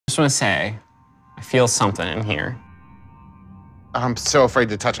want to say, I feel something in here. I'm so afraid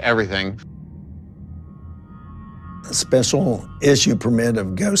to touch everything. A special issue permit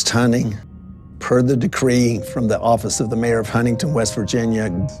of ghost hunting per the decree from the Office of the Mayor of Huntington, West Virginia.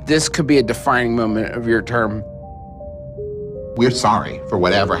 This could be a defining moment of your term. We're sorry for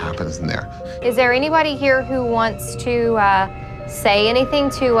whatever happens in there. Is there anybody here who wants to say anything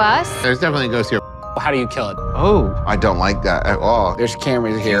to us? There's definitely a ghost here. How do you kill it? Oh, I don't like that at all. There's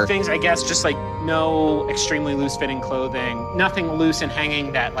cameras here. Things, I guess, just like no extremely loose-fitting clothing, nothing loose and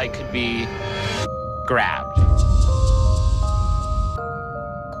hanging that like could be grabbed.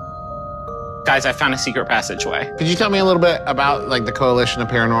 Guys, I found a secret passageway. Could you tell me a little bit about like the Coalition of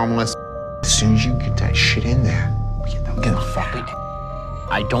Paranormalists? As soon as you get that shit in there, we'll get the fuck out.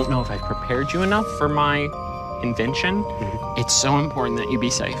 I don't know if I've prepared you enough for my invention. It's so important that you be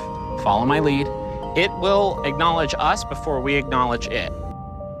safe. Follow my lead. It will acknowledge us before we acknowledge it.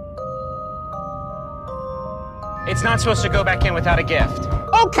 It's not supposed to go back in without a gift.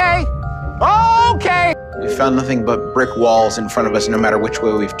 Okay. Okay. We found nothing but brick walls in front of us no matter which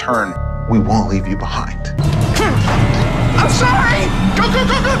way we've turned. We won't leave you behind. I'm sorry! Go, go,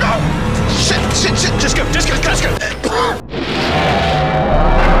 go, go, go! Shit, shit, shit! Just go, just go, just go!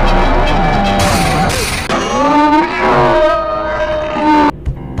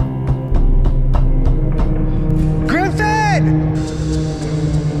 Griffin!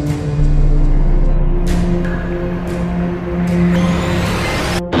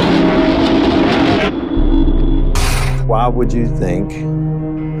 Why would you think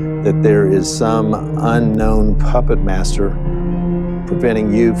that there is some unknown puppet master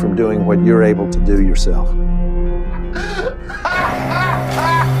preventing you from doing what you're able to do yourself?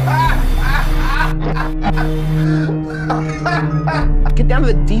 Get down to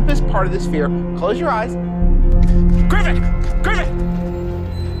the deepest part of the sphere. Close your eyes. Griffin! Griffin!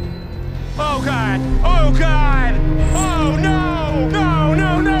 Oh, God! Oh, God! Oh, no! No,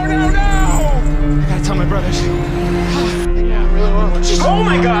 no, no, no, no! I gotta tell my brothers. Oh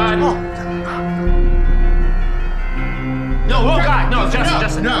my God! No, oh God, no,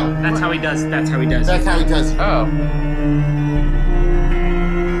 Justin. No. That's how he does. That's how he does. That's how he does. Oh.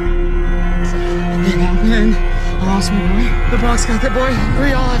 Man, I lost my boy. The boss got the boy.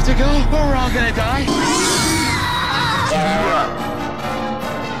 We all have to go, or we're all gonna die.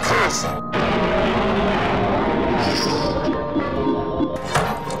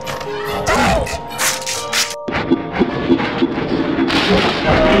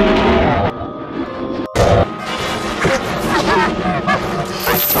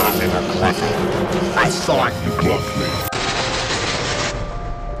 I thought you blocked me.